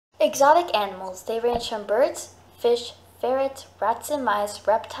Exotic animals, they range from birds, fish, ferrets, rats and mice,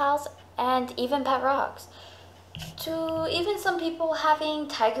 reptiles, and even pet rocks, to even some people having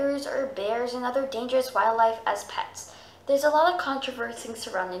tigers or bears and other dangerous wildlife as pets. There's a lot of controversy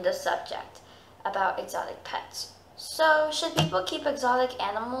surrounding the subject about exotic pets. So, should people keep exotic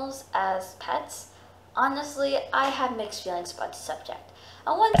animals as pets? Honestly, I have mixed feelings about the subject.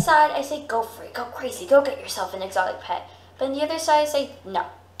 On one side, I say go for it, go crazy, go get yourself an exotic pet. But on the other side, I say no,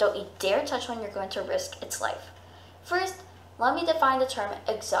 don't you dare touch one, you're going to risk its life. First, let me define the term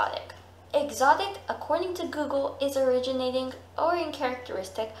exotic. Exotic, according to Google, is originating or in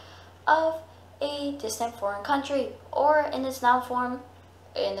characteristic of a distant foreign country, or in its noun form,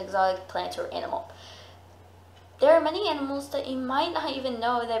 an exotic plant or animal. There are many animals that you might not even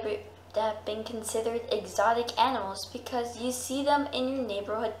know that have been considered exotic animals because you see them in your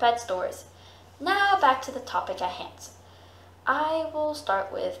neighborhood pet stores. Now back to the topic at hand. I will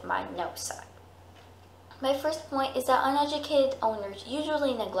start with my no side. My first point is that uneducated owners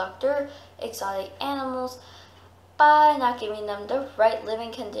usually neglect their exotic animals by not giving them the right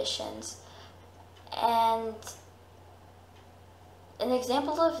living conditions. And an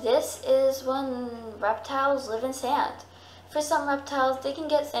example of this is when reptiles live in sand. For some reptiles, they can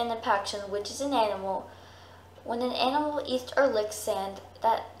get sand impaction, which is an animal. When an animal eats or licks sand,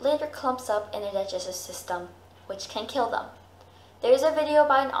 that later clumps up in their digestive system, which can kill them. There's a video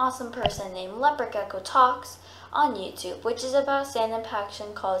by an awesome person named Leopard Gecko Talks on YouTube, which is about sand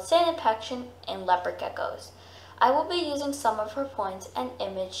impaction, called Sand Impaction in Leopard Geckos. I will be using some of her points and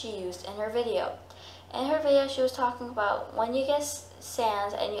image she used in her video. In her video, she was talking about when you get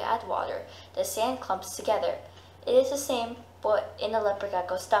sand and you add water, the sand clumps together. It is the same, but in a leopard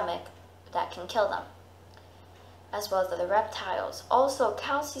gecko's stomach, that can kill them, as well as other reptiles. Also,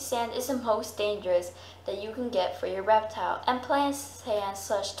 calcium sand is the most dangerous that you can get for your reptile, and plant sand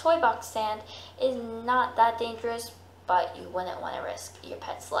 / toy box sand is not that dangerous, but you wouldn't want to risk your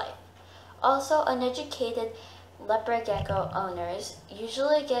pet's life. Also, uneducated leopard gecko owners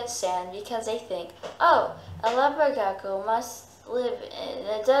usually get sand because they think, oh, a leopard gecko must live in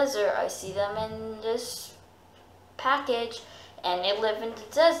the desert. I see them in this package and they live in the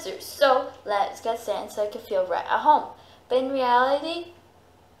desert, so let's get sand so I can feel right at home. But in reality,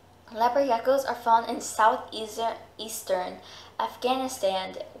 leopard geckos are found in southeastern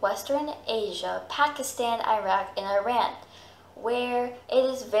Afghanistan, Western Asia, Pakistan, Iraq, and Iran, where it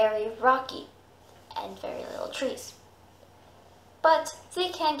is very rocky and very little trees. But they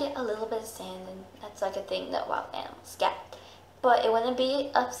can get a little bit of sand, and that's like a thing that wild animals get. But it wouldn't be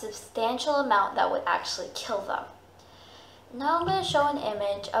a substantial amount that would actually kill them. Now I'm going to show an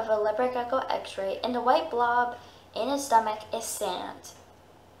image of a leopard gecko x-ray, and the white blob in its stomach is sand.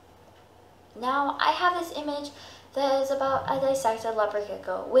 Now I have this image that is about a dissected leopard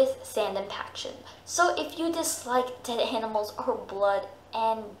gecko with sand impaction. So if you dislike dead animals or blood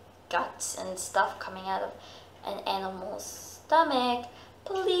and guts and stuff coming out of an animal's stomach,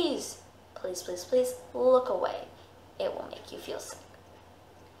 please look away. It will make you feel sick.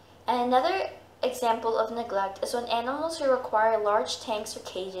 And another example of neglect is when animals who require large tanks or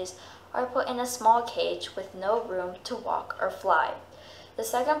cages are put in a small cage with no room to walk or fly. The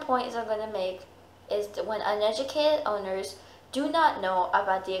second point I'm going to make is that when uneducated owners do not know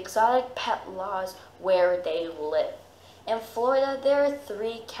about the exotic pet laws where they live. In Florida, there are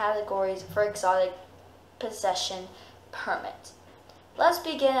 3 categories for exotic possession permit. Let's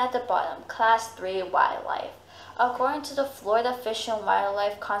begin at the bottom, Class 3 wildlife. According to the Florida Fish and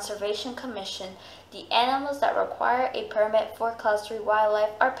Wildlife Conservation Commission, the animals that require a permit for Class 3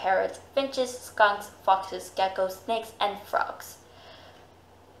 wildlife are parrots, finches, skunks, foxes, geckos, snakes, and frogs.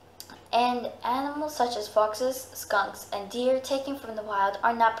 And animals such as foxes, skunks, and deer taken from the wild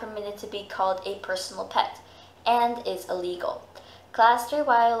are not permitted to be called a personal pet and is illegal. Class 3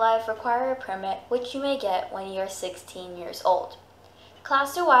 wildlife require a permit, which you may get when you are 16 years old.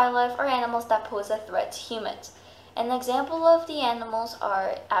 Class 2 wildlife are animals that pose a threat to humans. An example of the animals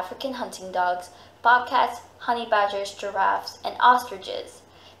are African hunting dogs, bobcats, honey badgers, giraffes, and ostriches.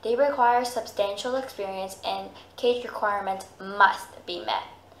 They require substantial experience and cage requirements must be met.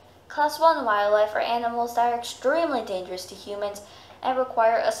 Class 1 wildlife are animals that are extremely dangerous to humans and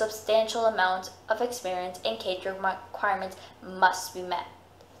require a substantial amount of experience and cage requirements must be met.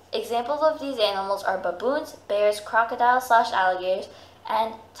 Examples of these animals are baboons, bears, crocodiles / alligators,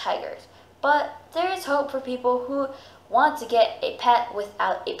 and tigers. But there is hope for people who want to get a pet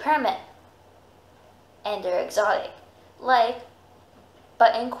without a permit, and they're exotic, like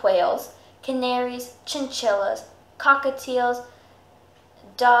button quails, canaries, chinchillas, cockatiels,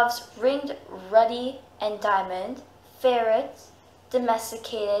 doves ringed ruddy and diamond, ferrets,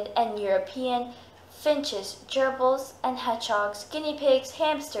 domesticated and European, finches, gerbils, and hedgehogs, guinea pigs,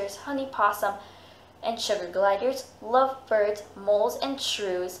 hamsters, honey possum, and sugar gliders, lovebirds, moles and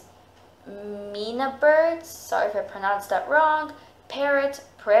shrews, mina birds, sorry if I pronounced that wrong, parrots,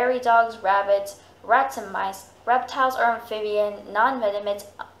 prairie dogs, rabbits, rats and mice, reptiles or amphibian, non-venomous,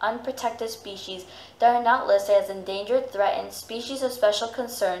 unprotected species that are not listed as endangered, threatened, species of special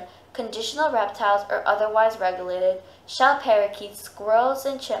concern, conditional reptiles or otherwise regulated, shell parakeets, squirrels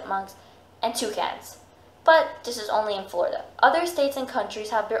and chipmunks, and toucans. But this is only in Florida. Other states and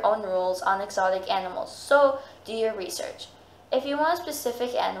countries have their own rules on exotic animals, so do your research. If you want a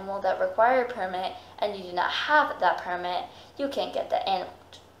specific animal that requires a permit and you do not have that permit, you can't get that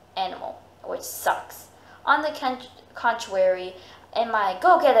animal, which sucks. On the contrary, in my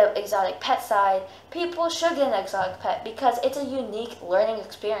go get an exotic pet side, people should get an exotic pet because it's a unique learning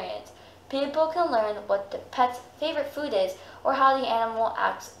experience. People can learn what the pet's favorite food is or how the animal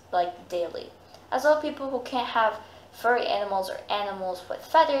acts like daily. As well, people who can't have furry animals or animals with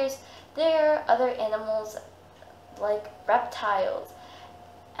feathers, there are other animals like reptiles,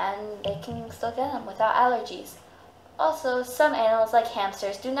 and they can still get them without allergies. Also, some animals like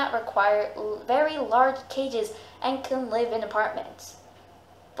hamsters do not require very large cages and can live in apartments.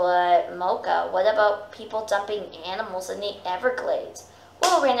 But Mocha, what about people dumping animals in the Everglades?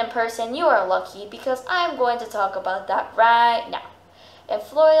 Well, random person, you are lucky because I'm going to talk about that right now. In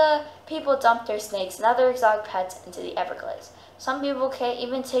Florida, people dump their snakes and other exotic pets into the Everglades. Some people can't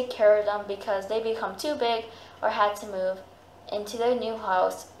even take care of them because they become too big or had to move into their new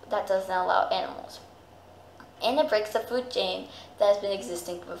house that doesn't allow animals. And it breaks the food chain that has been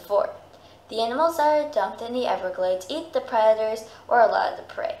existing before. The animals that are dumped in the Everglades eat the predators or a lot of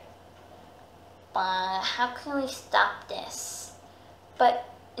the prey. But how can we stop this? But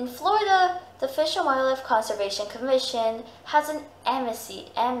in Florida, the Fish and Wildlife Conservation Commission has an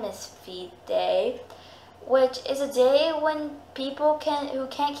Amnesty Day, which is a day when people who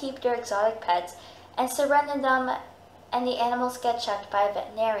can't keep their exotic pets and surrender them, and the animals get checked by a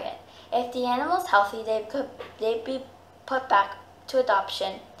veterinarian. If the animal's healthy, they'd be put back to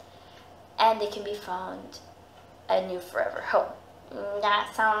adoption, and they can be found a new forever home.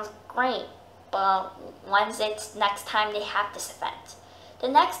 That sounds great, but when's it next time they have this event? The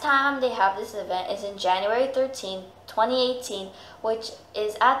next time they have this event is in January 13, 2018, which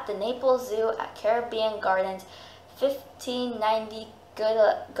is at the Naples Zoo at Caribbean Gardens, 1590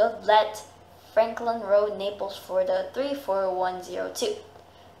 Goodlet, Franklin Road, Naples, Florida, 34102.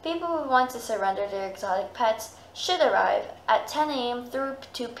 People who want to surrender their exotic pets should arrive at 10 a.m. through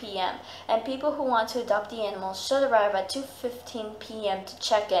 2 p.m. and people who want to adopt the animals should arrive at 2:15 p.m. to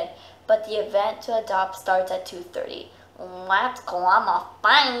check in, but the event to adopt starts at 2:30. Let's go, I'm off.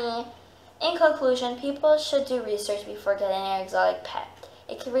 Bye! In conclusion, people should do research before getting an exotic pet.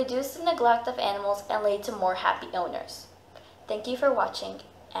 It can reduce the neglect of animals and lead to more happy owners. Thank you for watching,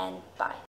 and bye.